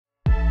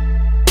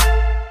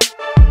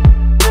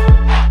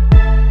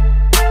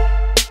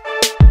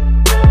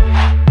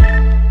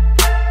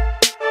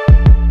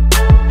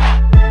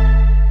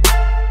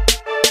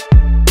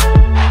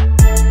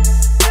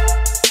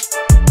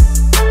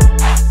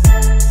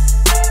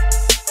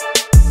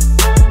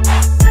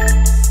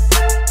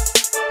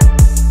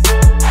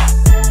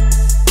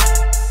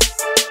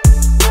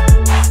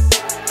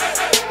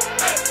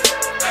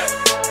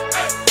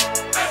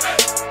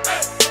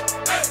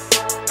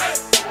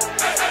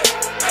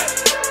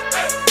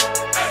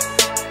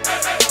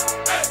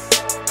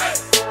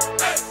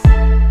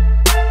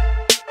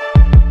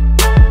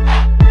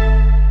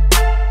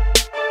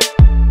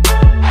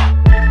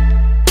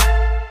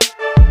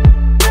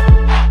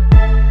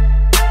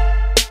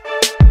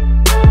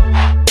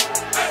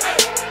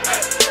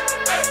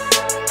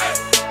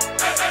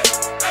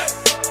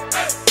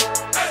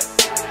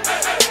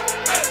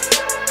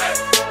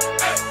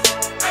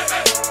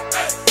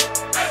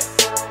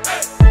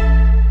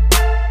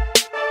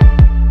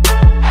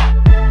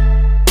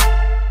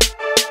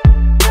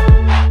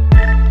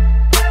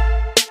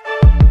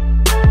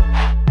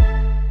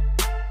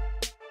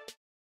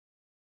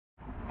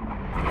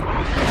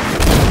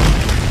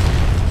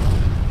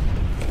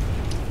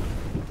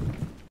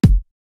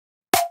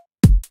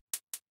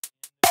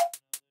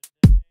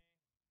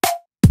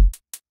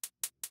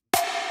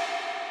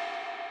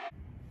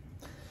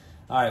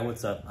All right,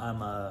 what's up?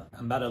 I'm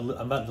about to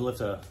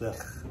lift a.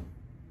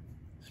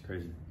 It's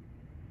crazy.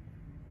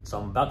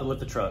 So I'm about to lift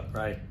the truck,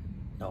 right?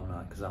 No, I'm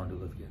not, because I don't do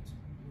lift kits.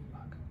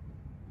 Fuck.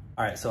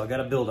 All right, so I got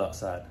a build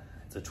outside.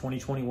 It's a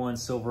 2021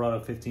 Silverado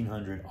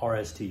 1500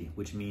 RST,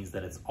 which means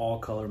that it's all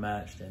color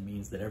matched. It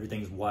means that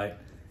everything's white.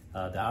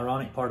 The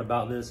ironic part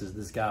about this is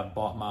this guy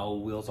bought my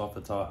old wheels off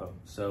the Tahoe.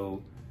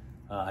 So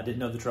I didn't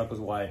know the truck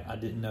was white. I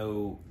didn't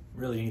know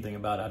really anything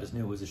about it. I just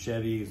knew it was a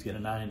Chevy. He was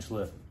getting a 9-inch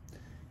lift.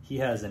 He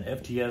has an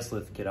FTS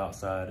lift kit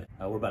outside.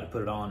 We're about to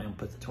put it on and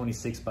put the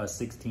 26 by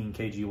 16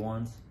 kg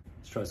ones.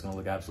 This truck's gonna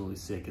look absolutely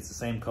sick. It's the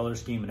same color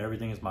scheme and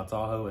everything as my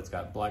Tahoe. It's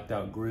got blacked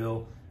out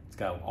grille. It's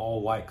got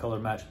all white color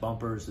matched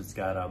bumpers. It's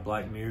got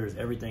black mirrors.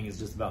 Everything is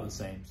just about the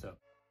same. So.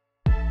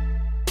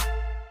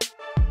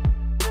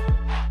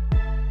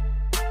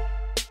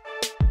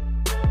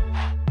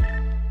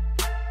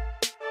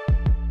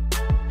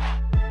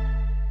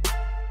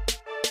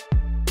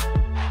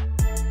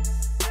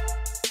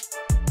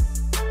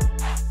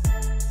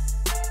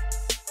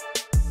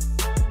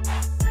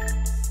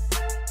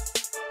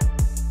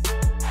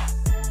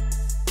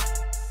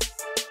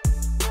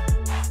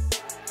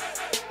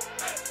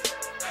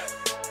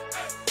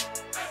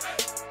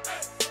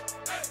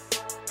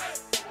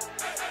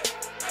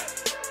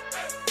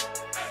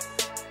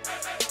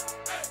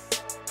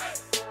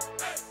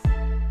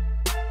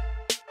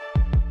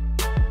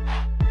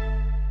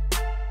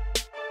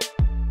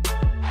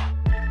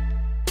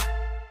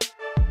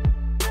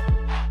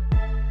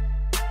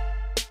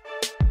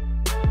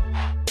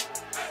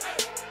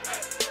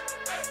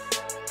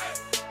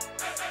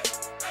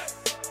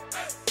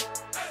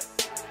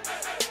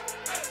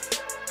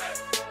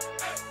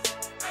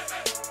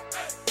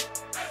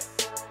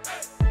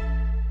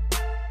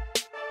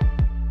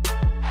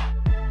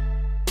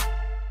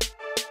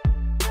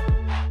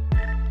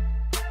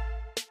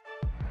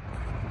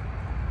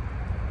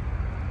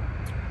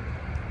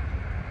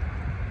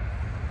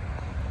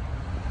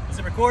 Is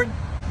it recording?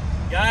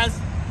 Guys,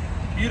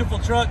 beautiful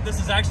truck.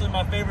 This is actually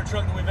my favorite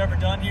truck that we've ever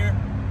done here.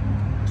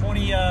 Is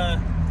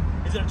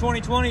it a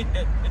 2020?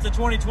 It's a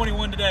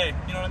 2021 today,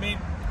 you know what I mean?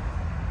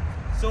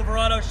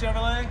 Silverado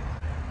Chevrolet,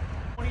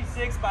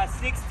 26 by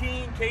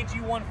 16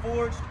 KG1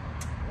 forged.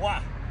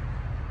 Wow.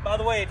 By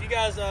the way, if you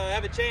guys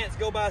have a chance,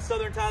 go by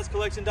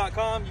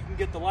southerntiescollection.com. You can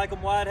get the Like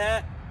 'em wide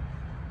hat,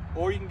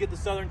 or you can get the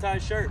Southern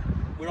Ties shirt.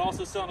 We're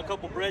also selling a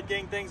couple Bread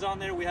Gang things on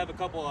there. We have a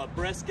couple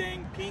Breast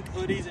Gang pink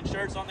hoodies and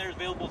shirts on there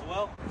available as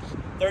well.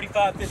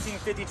 35, 15,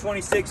 50,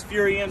 26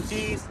 Fury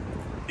MTs.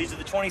 These are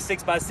the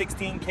 26 by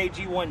 16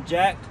 KG1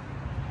 jacked.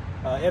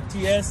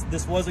 FTS,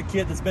 this was a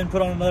kit that's been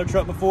put on another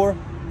truck before.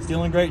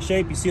 Still in great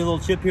shape. You see a little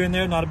chip here and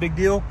there, not a big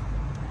deal.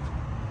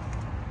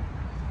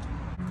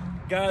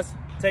 Guys,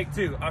 take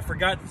two. I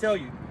forgot to tell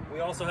you, we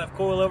also have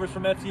coilovers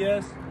from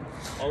FTS,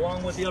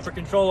 along with the upper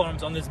control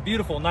arms on this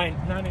beautiful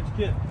 9-inch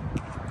kit.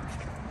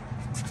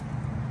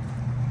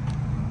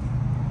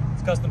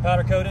 Custom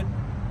powder coated.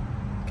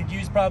 Could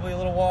use probably a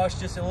little wash,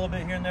 just a little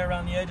bit here and there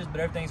around the edges, but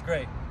everything's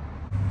great.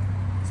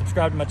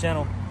 Subscribe to my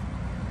channel.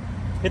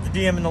 Hit the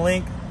DM in the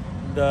link,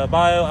 the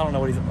bio. I don't know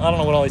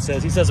what all he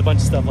says. He says a bunch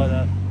of stuff like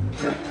that.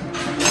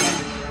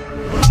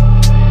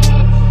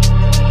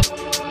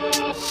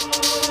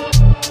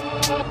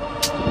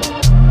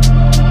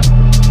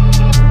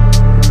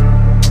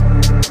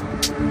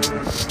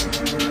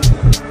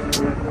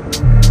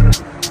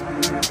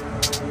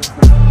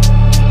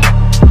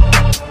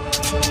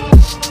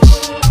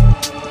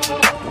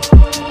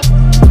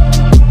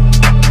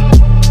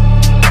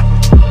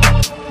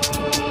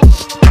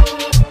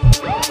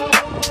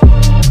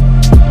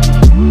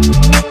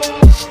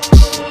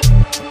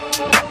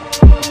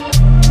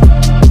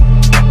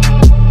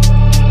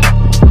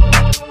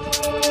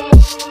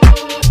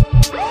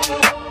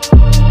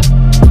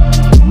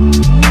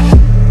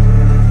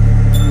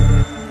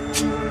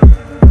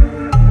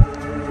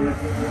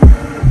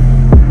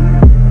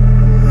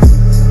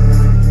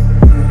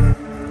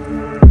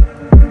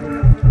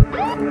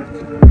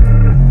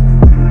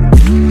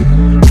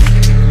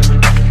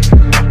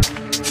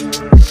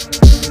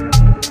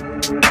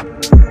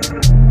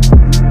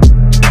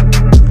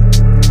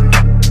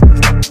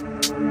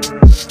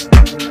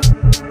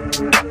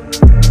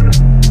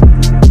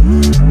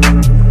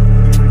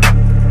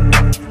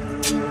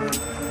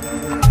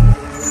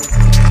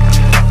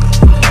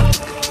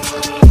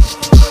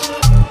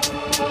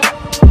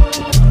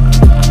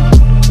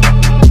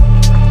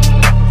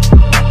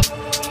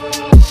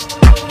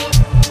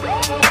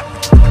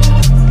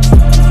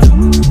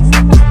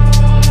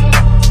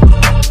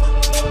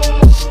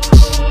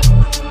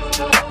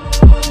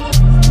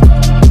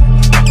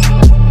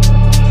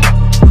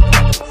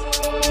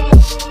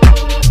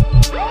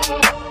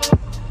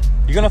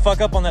 You're gonna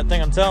fuck up on that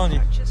thing, I'm telling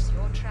you.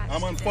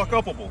 I'm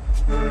unfuck-upable.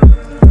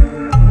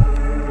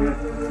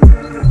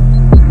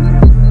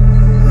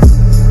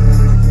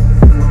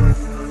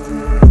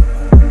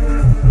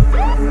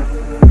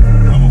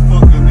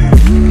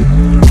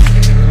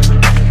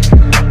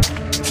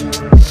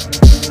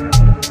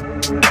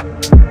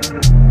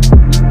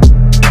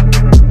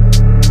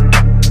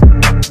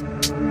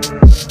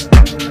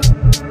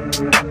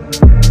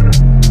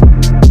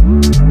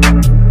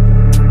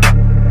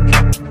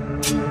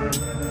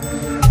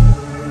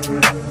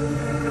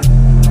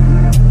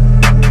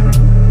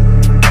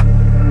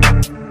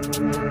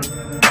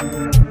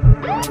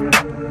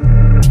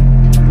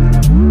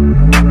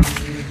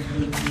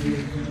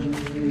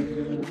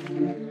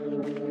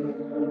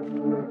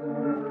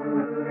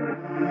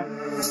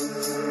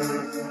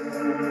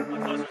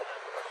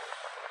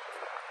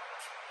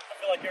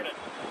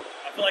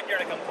 like you're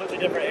in a completely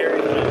different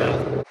area than I'm at.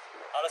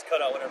 I'll just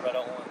cut out whatever I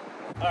don't want.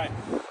 All right,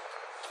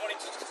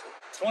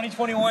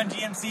 2021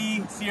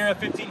 GMC Sierra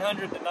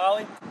 1500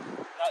 Denali.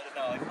 Not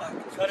Denali. Fuck.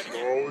 Cut it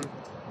again.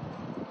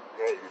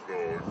 Cut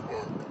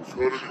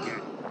it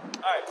again.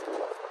 All right,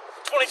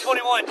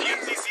 2021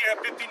 GMC Sierra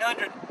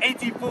 1500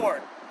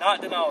 AT4,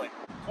 not Denali.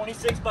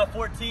 26 by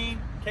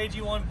 14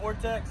 KG1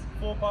 Vortex,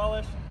 full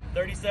polish.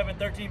 37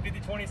 13 50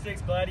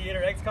 26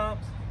 Gladiator X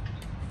comps.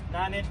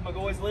 9-inch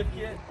McGaughys lift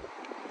kit.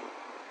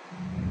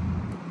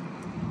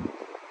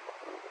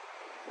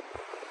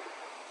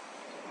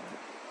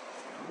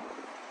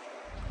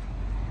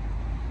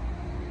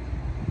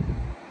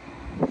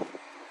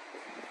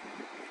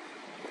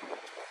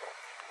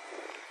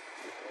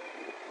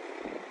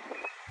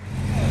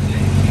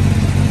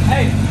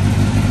 Hey, you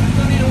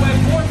don't need a wet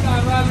floor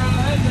sign right around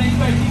that thing. You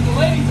better keep the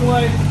ladies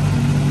away.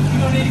 You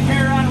don't need to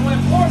carry around a wet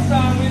floor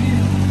sign with you.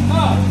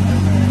 Oh.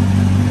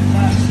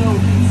 Not so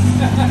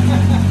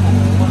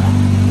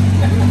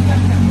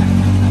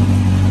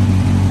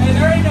Hey,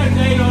 there ain't no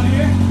date on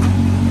here.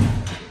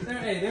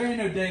 There ain't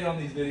no date on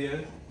these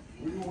videos.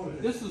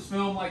 This was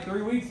filmed like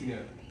 3 weeks ago.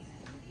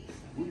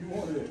 What do you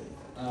want it?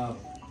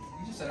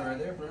 You just set it right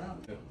there for now.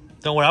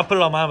 Don't worry, I'll put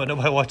it on mine, but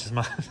nobody watches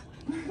mine.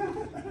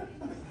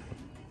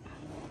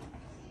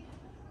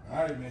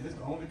 Alright, man, this is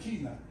the only key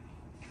now.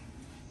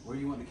 Where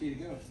do you want the key to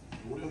go?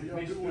 Whatever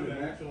y'all do with it,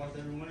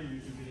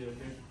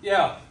 man.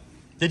 Yeah.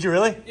 Did you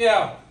really?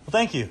 Yeah. Well,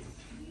 thank you.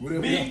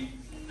 Me?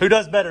 Who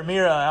does better, me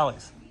or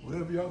Alex?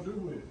 Whatever y'all do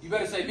with it. You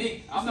better say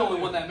me. I'm the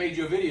only one that made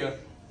you a video.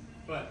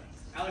 But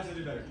Alex will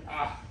do better.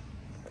 I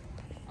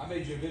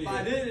made you a video.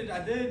 But I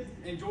did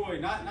enjoy,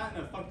 not in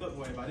a fucked up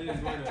way, but I did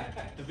enjoy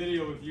the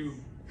video of you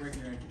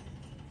breaking your ankle.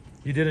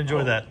 You did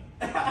enjoy that.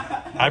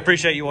 I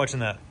appreciate you watching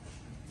that.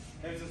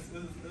 It was a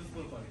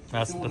little funny.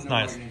 That's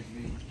nice. I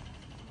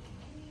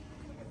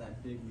got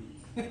that big meat.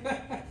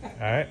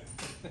 All right.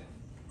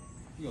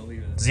 You gonna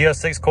leave it?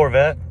 Z06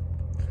 Corvette.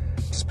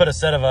 Just put a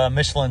set of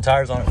Michelin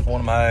tires on it for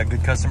one of my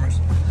good customers.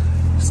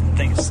 This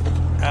thing's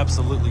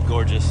absolutely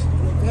gorgeous.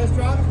 Test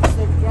drive it?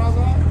 Take the drive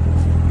out?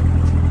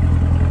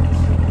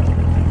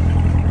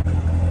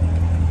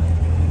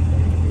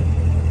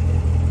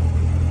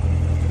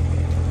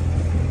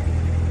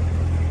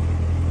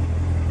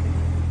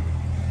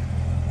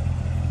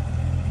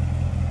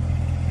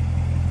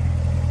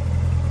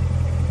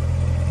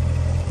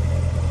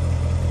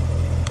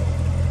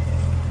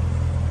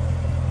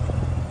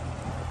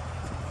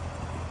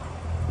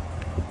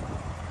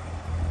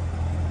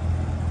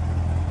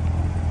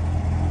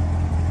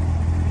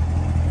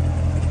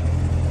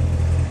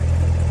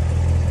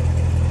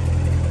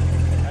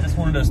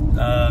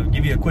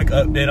 Give you a quick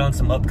update on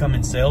some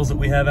upcoming sales that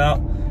we have out.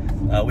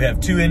 We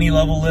have 2 any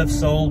level lifts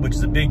sold, which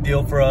is a big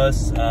deal for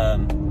us.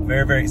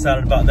 Very, very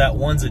excited about that.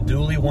 One's a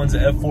dually, one's a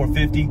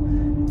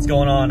F450. It's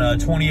going on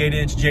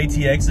 28-inch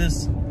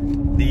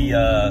JTXs.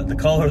 The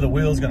color of the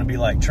wheel is going to be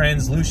like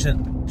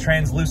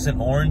translucent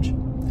orange.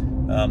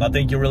 I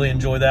think you'll really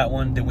enjoy that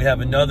one. Then we have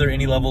another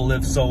any level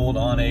lift sold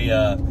on an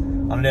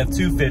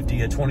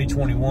F250, a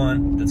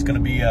 2021. That's going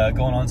to be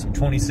going on some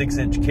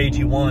 26-inch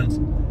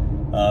KG1s.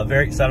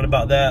 Very excited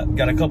about that.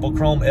 Got a couple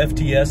chrome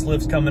FTS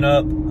lifts coming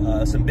up,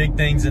 some big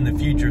things in the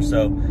future.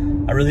 So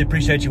I really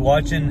appreciate you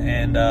watching,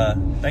 and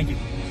thank you.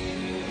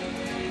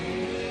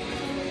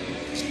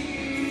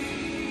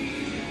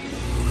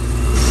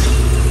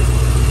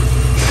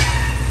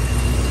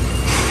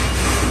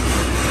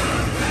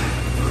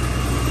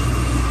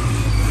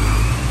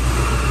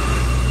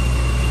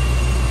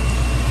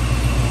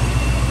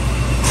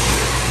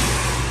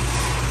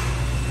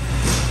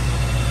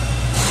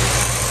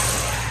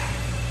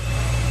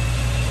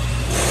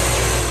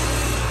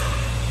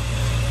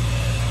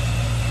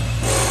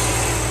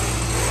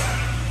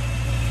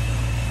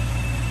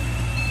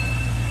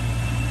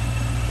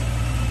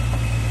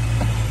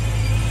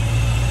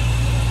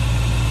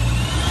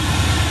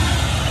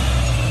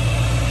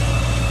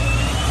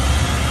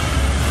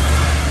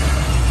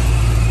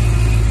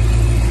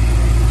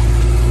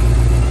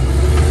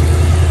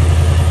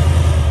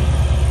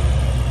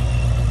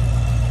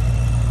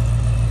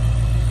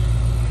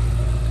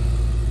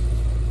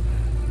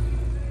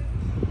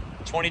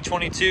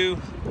 '22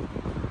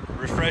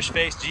 refresh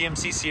face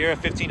GMC Sierra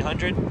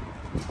 1500.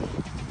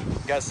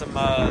 Got some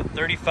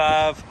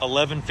 35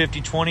 11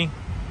 50 20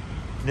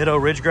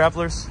 Nitto ridge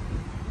grapplers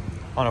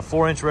on a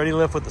 4-inch ready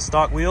lift with the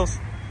stock wheels.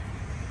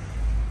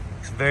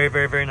 It's very,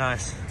 very, very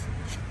nice.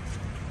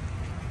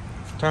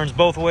 Turns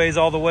both ways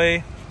all the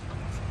way.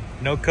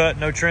 No cut,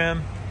 no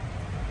trim.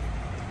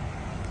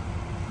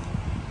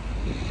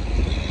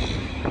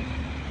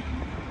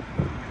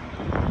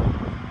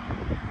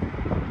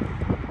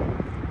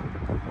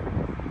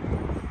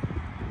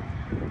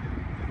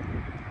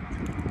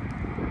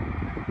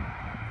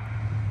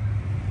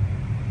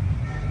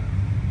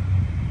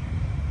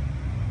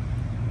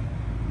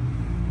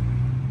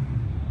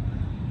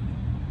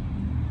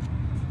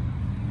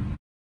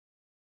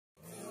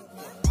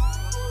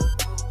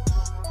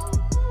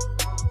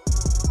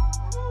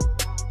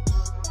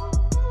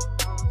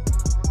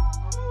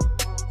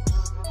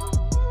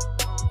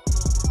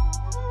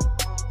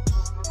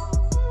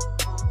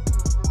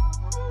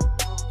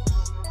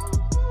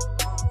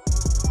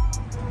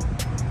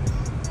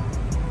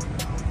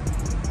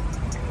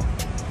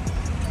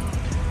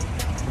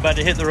 About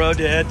to hit the road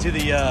to head to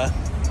the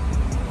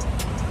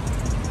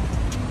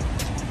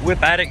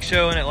Whip Addict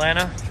show in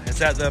Atlanta. It's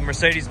at the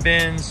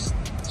Mercedes-Benz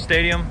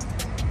Stadium.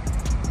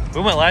 We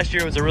went last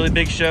year. It was a really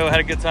big show. Had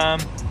a good time.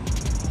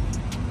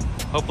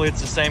 Hopefully it's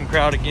the same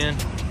crowd again.